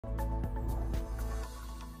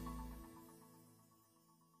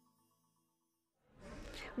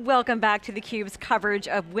Welcome back to theCUBE's coverage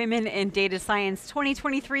of Women in Data Science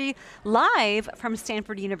 2023, live from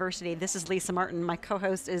Stanford University. This is Lisa Martin, my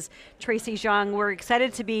co-host is Tracy Zhang. We're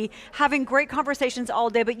excited to be having great conversations all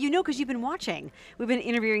day, but you know because you've been watching. We've been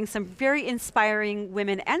interviewing some very inspiring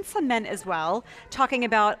women and some men as well, talking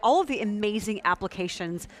about all of the amazing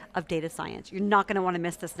applications of data science. You're not going to want to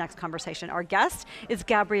miss this next conversation. Our guest is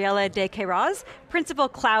Gabriela de Queiroz, Principal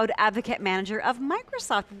Cloud Advocate Manager of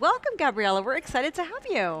Microsoft. Welcome, Gabriela, we're excited to have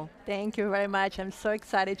you. Thank you very much. I'm so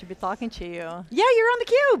excited to be talking to you. Yeah, you're on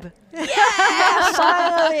theCUBE. Yeah,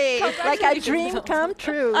 finally! Like a dream come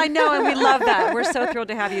true. I know, and we love that. We're so thrilled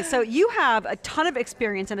to have you. So you have a ton of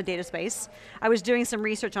experience in the data space. I was doing some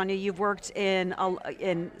research on you. You've worked in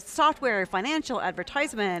software, financial,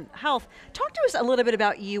 advertisement, health. Talk to us a little bit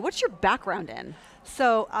about you. What's your background in?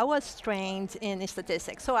 So I was trained in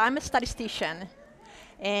statistics. So I'm a statistician.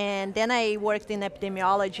 And then I worked in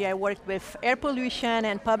epidemiology. I worked with air pollution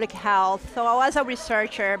and public health. So I was a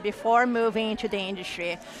researcher before moving into the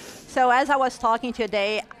industry. So as I was talking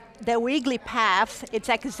today, the wiggly path, it's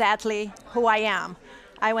exactly who I am.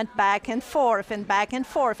 I went back and forth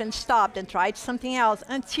and stopped and tried something else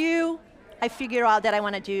until I figured out that I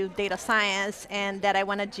want to do data science and that I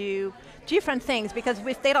want to do different things, because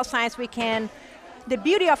with data science the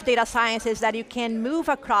beauty of data science is that you can move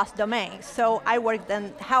across domains. So I worked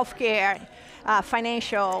in healthcare,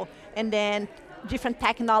 financial, and then different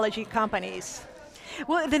technology companies.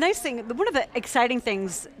 Well, the nice thing, one of the exciting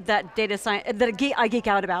things that data science, that I geek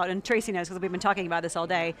out about, and Tracy knows because we've been talking about this all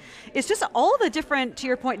day, is just all the different, to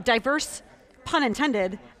your point, diverse, pun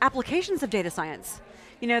intended, applications of data science.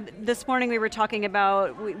 You know, this morning we were talking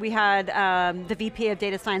about, we had the VP of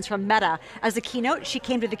Data Science from Meta as a keynote. She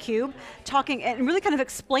came to theCUBE talking and really kind of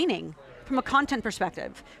explaining from a content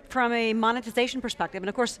perspective, from a monetization perspective, and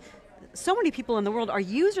of course, so many people in the world are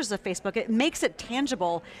users of Facebook. It makes it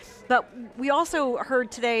tangible, but we also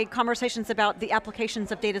heard today conversations about the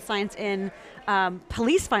applications of data science in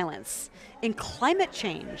police violence, in climate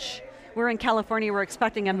change. We're in California, we're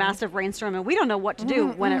expecting a massive rainstorm, and we don't know what to do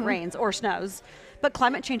when it rains or snows. But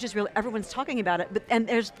climate change is real, everyone's talking about it, and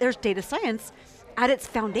there's data science at its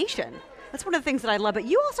foundation. That's one of the things that I love, but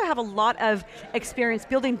you also have a lot of experience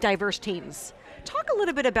building diverse teams. Talk a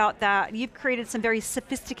little bit about that. You've created some very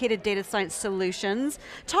sophisticated data science solutions.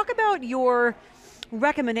 Talk about your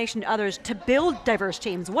recommendation to others to build diverse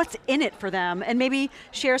teams. What's in it for them? And maybe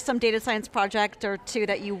share some data science project or two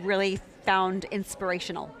that you really found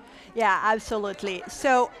inspirational. Yeah, absolutely.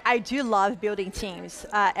 So I do love building teams.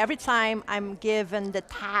 Every time I'm given the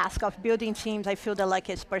task of building teams, I feel the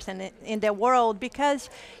luckiest person in the world, because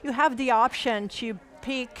you have the option to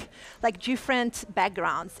pick like different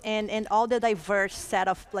backgrounds and all the diverse set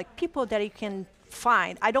of like people that you can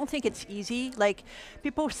find. I don't think it's easy. Like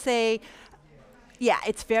people say, yeah,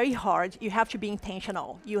 it's very hard. You have to be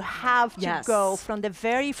intentional. You have to go from the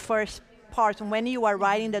very first part when you are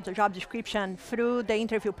writing the job description through the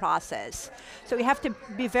interview process. So you have to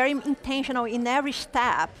be very intentional in every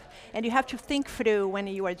step, and you have to think through when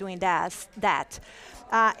you are doing that.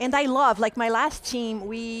 And I love, like my last team,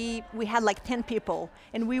 we had like 10 people,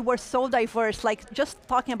 and we were so diverse, like just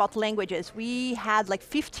talking about languages, we had like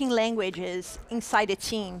 15 languages inside the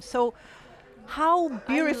team. So how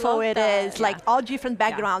beautiful it is, like all different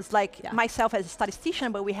backgrounds, like myself as a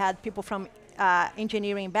statistician, but we had people from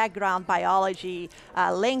engineering background, biology,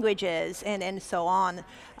 languages, and so on.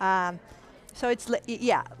 So it's,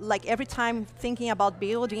 like every time thinking about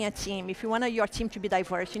building a team, if you want your team to be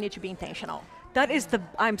diverse, you need to be intentional. That is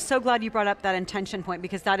I'm so glad you brought up that intention point,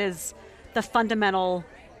 because that is the fundamental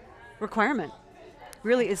requirement,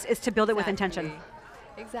 really, is to build it with intention.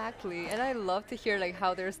 Exactly, and I love to hear like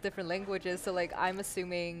how there's different languages, so like I'm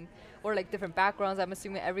assuming, or like different backgrounds, I'm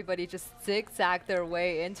assuming everybody just zigzag their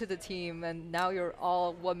way into the team, and now you're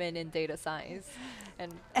all women in data science.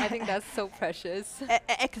 And I think that's so precious.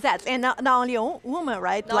 Exactly, and not only women,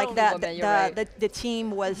 right? Not like only the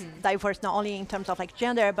team was diverse, not only in terms of like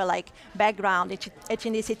gender, but like background,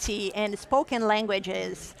 ethnicity, and spoken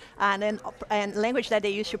languages, and language that they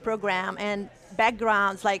use to program, and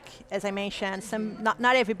backgrounds, like as I mentioned,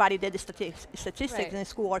 not everybody did statistics in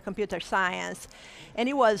school or computer science, and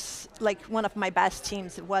it was like one of my best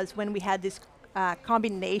teams was when we had this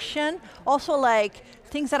combination. Also, like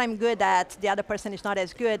things that I'm good at, the other person is not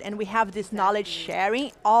as good, and we have this knowledge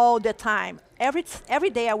sharing all the time. Every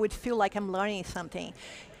day I would feel like I'm learning something.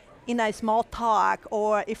 in a small talk,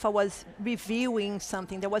 or if I was reviewing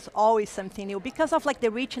something, there was always something new because of like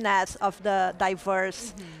the richness of the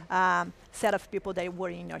diverse set of people that were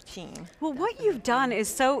in your team. Well, what you've done is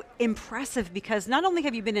so impressive because not only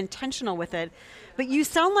have you been intentional with it, but you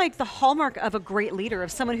sound like the hallmark of a great leader,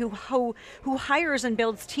 of someone who hires and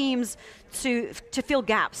builds teams to fill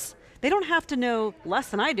gaps. They don't have to know less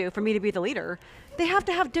than I do for me to be the leader. They have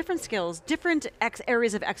to have different skills, different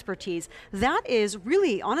areas of expertise. That is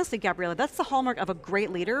really, honestly, Gabriela, that's the hallmark of a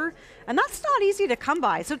great leader, and that's not easy to come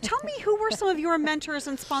by. So tell me, who were some of your mentors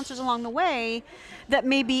and sponsors along the way that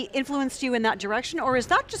maybe influenced you in that direction, or is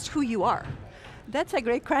that just who you are? That's a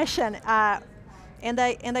great question. And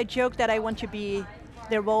I joke that I want to be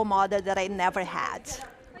the role model that I never had.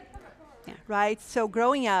 Yeah. Right? So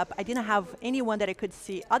growing up, I didn't have anyone that I could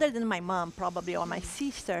see, other than my mom probably, or my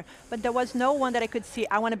sister, but there was no one that I could see,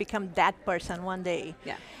 I want to become that person one day.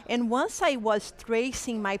 Yeah. And once I was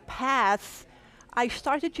tracing my path, I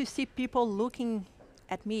started to see people looking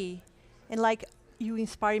at me and like, you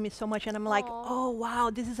inspire me so much, and I'm like, oh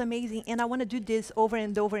wow, this is amazing, and I want to do this over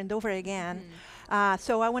and over and over again.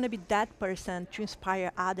 So I want to be that person to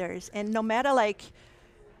inspire others, and no matter like,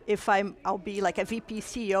 if I'll be like a VP,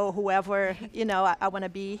 CEO, whoever you know I want to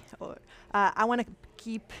be, or I want to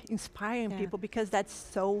keep inspiring people because that's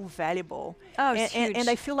so valuable. Oh, it's huge. And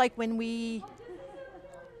I feel like when we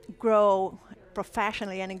grow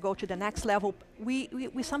professionally and go to the next level, we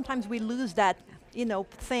sometimes we lose that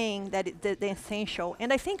thing that the essential.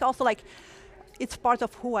 And I think also like it's part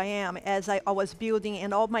of who I am as I was building,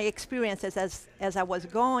 and all my experiences as I was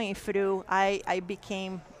going through, I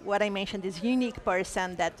became what I mentioned, this unique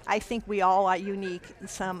person that I think we all are unique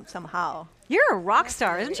somehow. You're a rock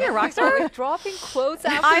star, isn't she a rock star? We're dropping quotes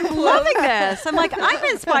after I'm quotes. loving this. I'm like, I'm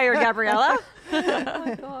inspired, Gabriela. Oh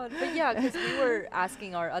my god. But yeah, because we were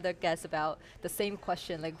asking our other guests about the same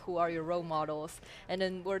question, like who are your role models? And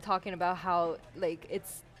then we're talking about how like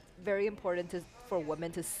it's very important for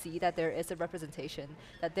women to see that there is a representation,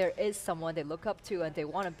 that there is someone they look up to and they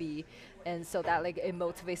want to be, and so that like it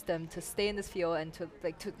motivates them to stay in this field and to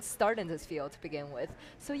start in this field to begin with.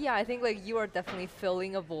 So yeah, I think like you are definitely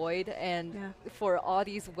filling a void, and for all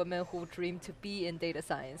these women who dream to be in data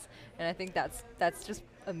science, and I think that's just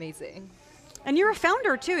amazing. And you're a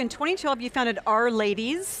founder too. In 2012, you founded Our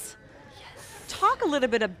Ladies. Talk a little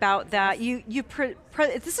bit about that.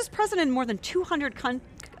 This is present in more than 200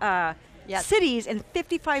 cities in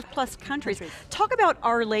 55 plus countries. Talk about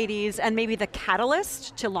Our Ladies and maybe the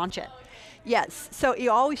catalyst to launch it. Yes, so it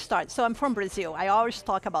always starts, so I'm from Brazil. I always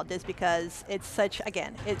talk about this because it's such,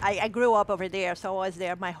 again, I grew up over there, so I was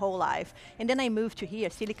there my whole life. And then I moved to here,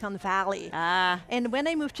 Silicon Valley. And when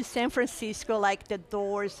I moved to San Francisco, like the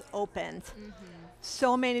doors opened.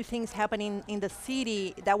 So many things happening in the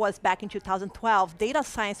city. That was back in 2012. Data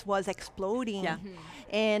science was exploding.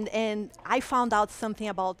 And I found out something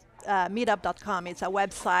about meetup.com. It's a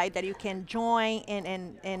website that you can join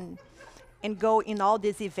and go in all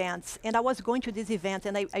these events. And I was going to these events,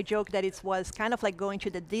 and I joke that it was kind of like going to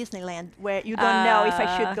the Disneyland, where you don't know if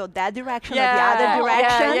I should go that direction or the other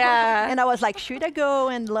direction. And I was like, should I go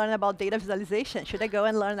and learn about data visualization? Should I go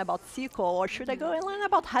and learn about SQL? Or should I go and learn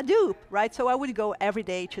about Hadoop, right? So I would go every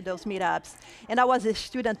day to those meetups. And I was a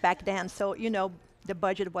student back then, so the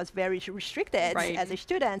budget was very restricted as a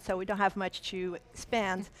student, so we don't have much to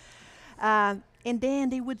spend. And then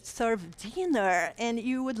they would serve dinner, and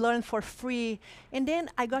you would learn for free. And then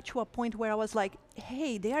I got to a point where I was like,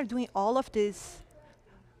 hey, they are doing all of this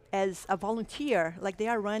as a volunteer. Like, they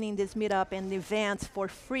are running this meetup and events for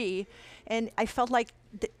free. And I felt like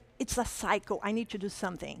it's a cycle. I need to do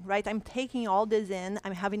something, right? I'm taking all this in.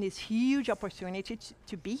 I'm having this huge opportunity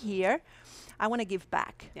to be here. I want to give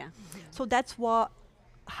back. So that's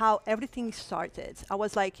how everything started. I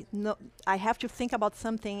was like, no, I have to think about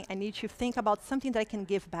something. I need to think about something that I can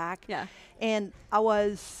give back. And I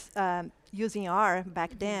was using R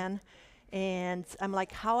back then, and I'm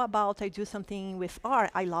like, how about I do something with R?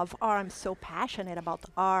 I love R. I'm so passionate about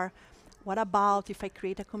R. What about if I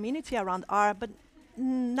create a community around R, but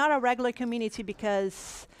not a regular community,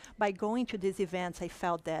 because by going to these events, I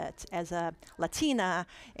felt that as a Latina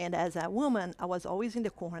and as a woman, I was always in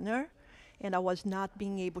the corner, and I was not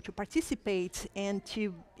being able to participate and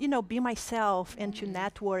to, be myself and to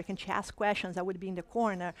network and to ask questions. I would be in the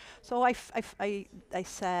corner. So I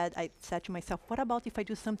said to myself, what about if I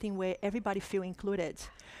do something where everybody feel included,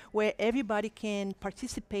 where everybody can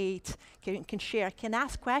participate, can share, can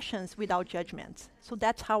ask questions without judgment? So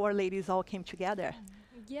that's how Our Ladies all came together.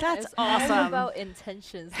 Yeah, that's it's awesome. all about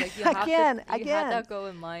intentions. Like you had that goal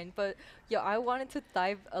in mind. But yeah, I wanted to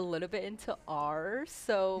dive a little bit into R.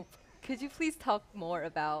 So could you please talk more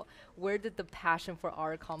about where did the passion for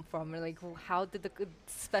R come from? Or like, how did the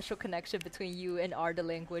special connection between you and R, the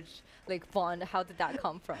language, like bond, how did that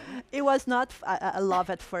come from? It was not a love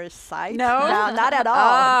at first sight. No? No, not at all.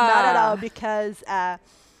 Not at all, because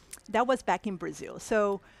that was back in Brazil.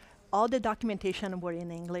 So all the documentation were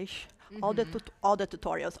in English. All the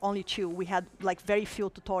tutorials, only 2. We had like very few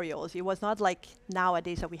tutorials. It was not like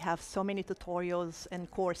nowadays that we have so many tutorials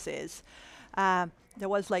and courses. There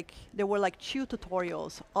were like 2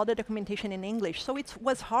 tutorials, all the documentation in English. So it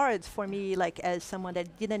was hard for me, like as someone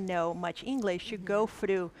that didn't know much English, to go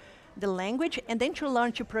through the language and then to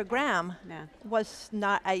learn to program was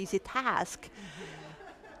not an easy task.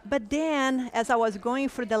 But then, as I was going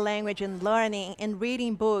through the language and learning and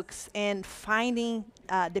reading books and finding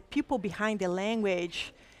the people behind the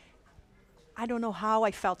language, I don't know how I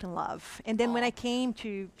felt in love. And then when I came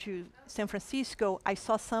to San Francisco, I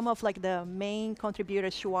saw some of like the main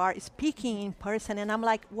contributors who are speaking in person, and I'm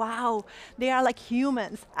like, wow, they are like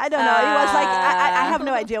humans. I don't know. It was like I have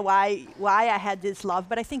no idea why I had this love,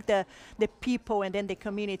 but I think the people and then the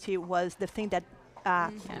community was the thing that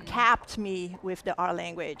capped me with the R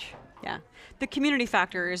language. Yeah, the community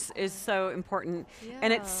factor is so important,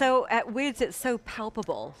 and it's so, at WiDS, it's so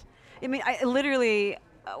palpable. I mean, I literally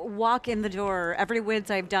walk in the door, every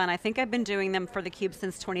WiDS I've done, I think I've been doing them for theCUBE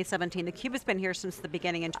since 2017. theCUBE has been here since the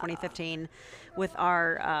beginning in 2015 with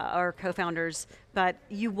our co-founders, but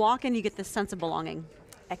you walk in, you get this sense of belonging.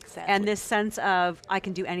 Exactly. And this sense of, I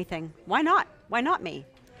can do anything. Why not? Why not me?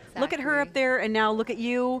 Exactly. Look at her up there, and now look at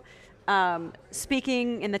you.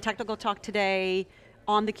 Speaking in the technical talk today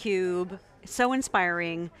on theCUBE, so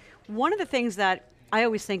inspiring. One of the things that I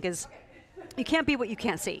always think is, you can't be what you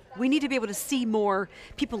can't see. We need to be able to see more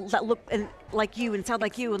people that look like you and sound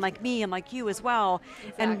like you and like me and like you as well.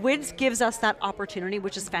 Exactly. And WiDS gives us that opportunity,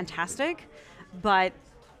 which is fantastic, but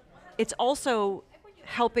it's also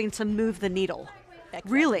helping to move the needle,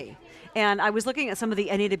 really. And I was looking at some of the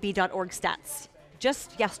NAtoB.org stats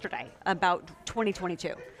just yesterday about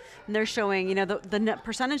 2022. And they're showing, you know, the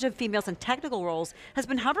percentage of females in technical roles has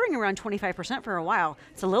been hovering around 25% for a while.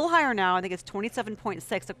 It's a little higher now. I think it's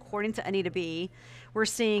 27.6 according to NAtoB. We're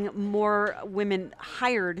seeing more women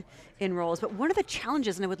hired in roles. But one of the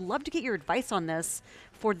challenges, and I would love to get your advice on this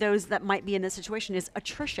for those that might be in this situation, is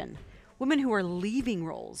attrition. Women who are leaving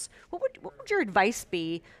roles. What would your advice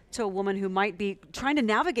be to a woman who might be trying to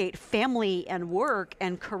navigate family and work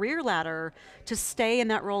and career ladder to stay in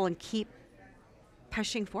that role and keep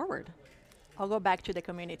pushing forward? I'll go back to the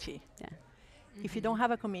community. Yeah. If you don't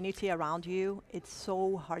have a community around you, it's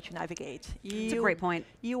so hard to navigate. That's a great point.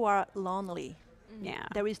 You are lonely. Yeah.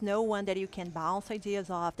 There is no one that you can bounce ideas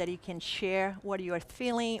off, that you can share what you are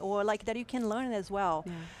feeling, or like that you can learn as well.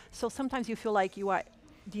 Yeah. So sometimes you feel like you are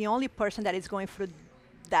the only person that is going through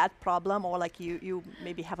that problem, or like you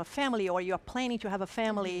maybe have a family, or you're planning to have a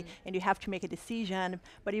family and you have to make a decision,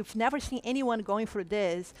 but you've never seen anyone going through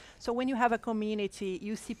this. So when you have a community,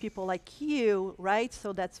 you see people like you, right?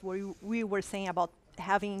 So that's where we were saying about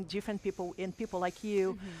having different people and people like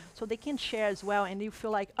you, so they can share as well, and you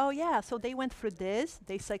feel like, oh yeah, so they went through this,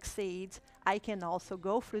 they succeed, I can also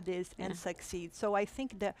go through this and succeed. So I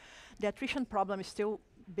think the attrition problem is still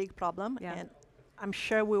a big problem, and I'm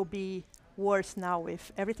sure will be worse now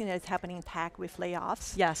with everything that is happening in tech with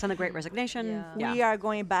layoffs. Yes, and the Great Resignation. Yeah. We are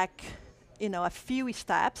going back, you know, a few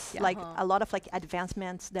steps, like a lot of like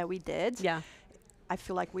advancements that we did. Yeah. I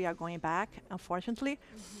feel like we are going back, unfortunately.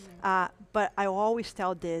 But I always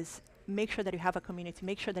tell this, make sure that you have a community,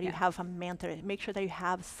 make sure that you have a mentor, make sure that you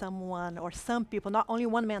have someone or some people, not only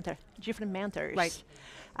one mentor, different mentors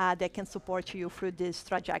that can support you through this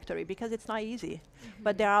trajectory, because it's not easy.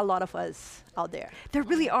 But there are a lot of us out there. There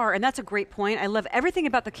really are, and that's a great point. I love everything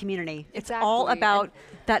about the community. It's all about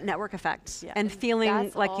that network effect and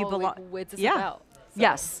feeling like you belong. WiDS is about. So.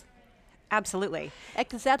 Yes, absolutely.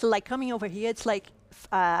 Exactly, like coming over here, it's like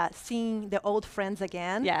seeing the old friends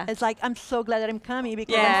again. Yeah. It's like, I'm so glad that I'm coming,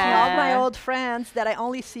 because I'm seeing all my old friends that I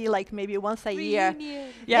only see like maybe once a year.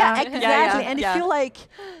 Yeah, exactly. And you feel like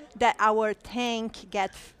that our tank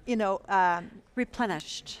gets, you know,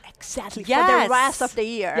 replenished. Exactly. For the rest of the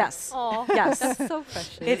year. Yes. Oh, yes. That's so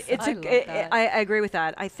precious. I agree with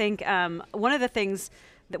that. I think one of the things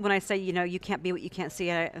that when I say, you know, you can't be what you can't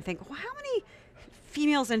see, I think, well, how many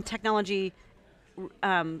females in technology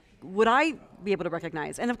would I be able to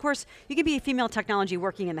recognize? And of course, you could be a female technology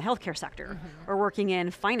working in the healthcare sector, or working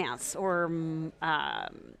in finance, or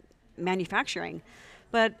manufacturing.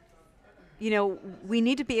 But you know, we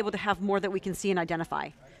need to be able to have more that we can see and identify.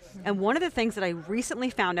 And one of the things that I recently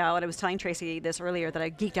found out, and I was telling Tracy this earlier that I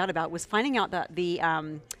geeked out about, was finding out that the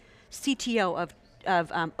CTO of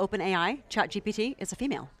OpenAI, ChatGPT, is a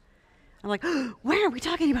female. I'm like, where are we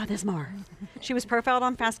talking about this more? She was profiled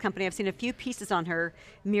on Fast Company. I've seen a few pieces on her,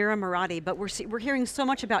 Mira Murati, but we're hearing so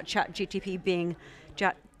much about ChatGPT being,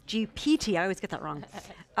 GPT, I always get that wrong,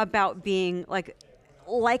 about being like,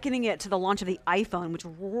 likening it to the launch of the iPhone, which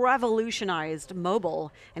revolutionized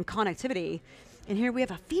mobile and connectivity. And here we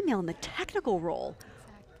have a female in the technical role.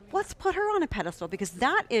 Let's put her on a pedestal because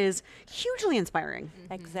that is hugely inspiring.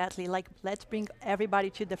 Exactly, like let's bring everybody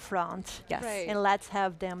to the front. Yes. Right. And let's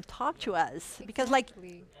have them talk to us. Because like,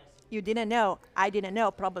 you didn't know, I didn't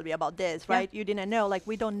know probably about this, right? You didn't know, like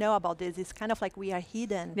we don't know about this. It's kind of like we are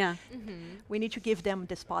hidden. Yeah. We need to give them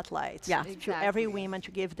the spotlight. Yeah. To every woman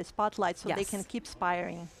to give the spotlight so they can keep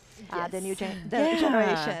inspiring the new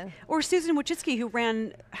generation. Or Susan Wojcicki, who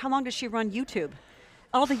ran, how long does she run YouTube?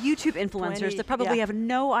 All the YouTube influencers that probably have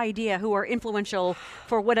no idea who are influential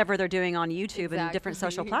for whatever they're doing on YouTube and different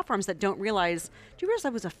social platforms that don't realize, do you realize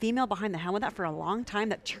there was a female behind the helm of that for a long time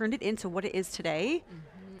that turned it into what it is today?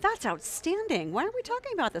 That's outstanding. Why aren't we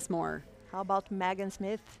talking about this more? How about Megan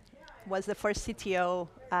Smith? Was the first CTO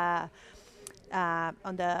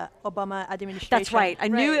on the Obama administration. That's right. I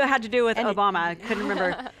knew it had to do with Obama. I couldn't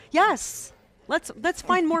remember. Yes. Let's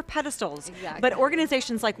find more pedestals. Exactly. But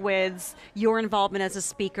organizations like WiDS, your involvement as a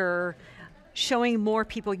speaker, showing more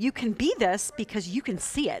people you can be this because you can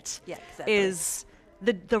see it, is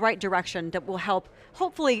the right direction that will help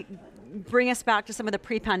hopefully bring us back to some of the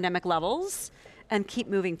pre-pandemic levels and keep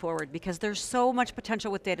moving forward because there's so much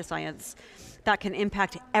potential with data science that can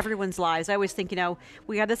impact everyone's lives. I always think,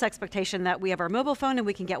 we have this expectation that we have our mobile phone and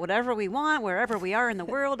we can get whatever we want, wherever we are in the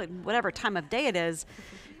world and whatever time of day it is.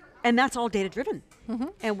 And that's all data driven.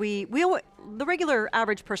 And the regular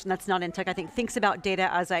average person that's not in tech, I think, thinks about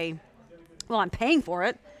data as I'm paying for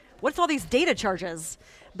it. What's all these data charges?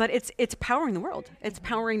 But it's powering the world. It's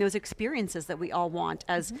powering those experiences that we all want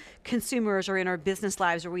as consumers or in our business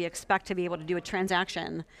lives where we expect to be able to do a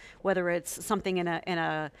transaction, whether it's something in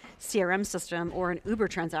a CRM system or an Uber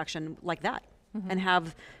transaction like that. And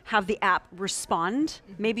have the app respond,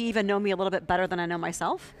 maybe even know me a little bit better than I know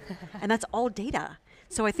myself. And that's all data.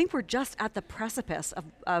 So I think we're just at the precipice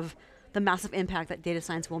of the massive impact that data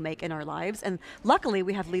science will make in our lives. And luckily,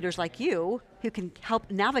 we have leaders like you who can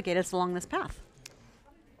help navigate us along this path.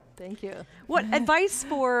 Thank you. What advice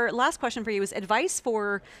last question for you is advice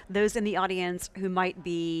for those in the audience who might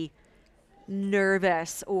be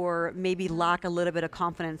nervous or maybe lack a little bit of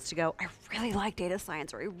confidence to go, I really like data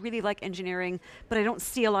science or I really like engineering, but I don't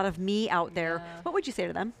see a lot of me out there. What would you say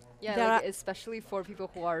to them? Yeah, especially for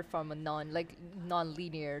people who are from a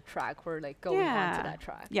non-linear track or going on to that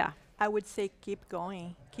track. Yeah. I would say keep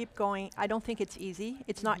going. Keep going. I don't think it's easy.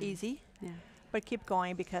 It's not easy. Yeah. But keep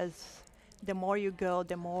going because the more you go,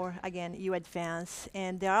 the more, again, you advance.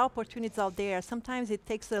 And there are opportunities out there. Sometimes it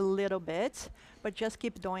takes a little bit, but just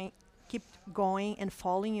keep going and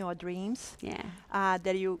following your dreams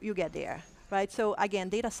that you get there. Right? So again,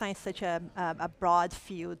 data science is such a broad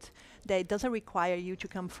field that it doesn't require you to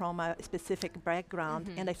come from a specific background.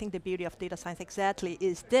 And I think the beauty of data science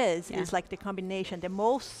is is like the combination. The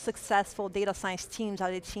most successful data science teams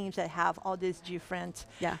are the teams that have all these different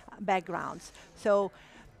backgrounds. So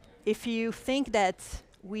if you think that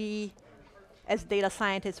we, as data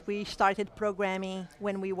scientists, we started programming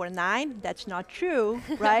when we were 9, that's not true,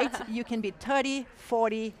 right? You can be 30,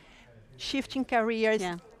 40, shifting careers,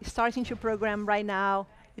 starting to program right now.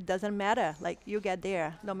 It doesn't matter. Like you get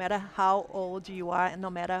there, no matter how old you are, and no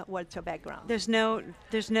matter what's your background. There is no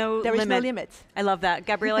limit. I love that,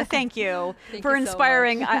 Gabriela. Thank you for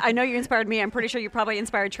inspiring. So I know you inspired me. I'm pretty sure you probably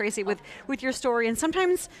inspired Tracy with your story. And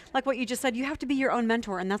sometimes, like what you just said, you have to be your own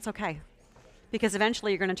mentor, and that's okay. Because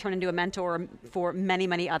eventually you're going to turn into a mentor for many,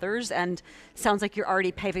 many others, and sounds like you're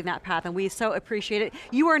already paving that path, and we so appreciate it.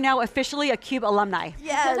 You are now officially a CUBE alumni.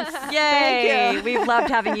 Yes. Yay. Thank you. We've loved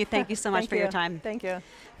having you. Thank you so much for your time. Thank you.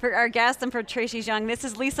 For our guest and for Tracy Zhang, this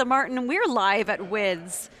is Lisa Martin. We're live at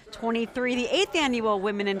WiDS 23, the 8th annual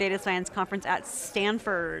Women in Data Science Conference at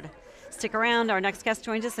Stanford. Stick around. Our next guest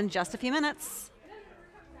joins us in just a few minutes.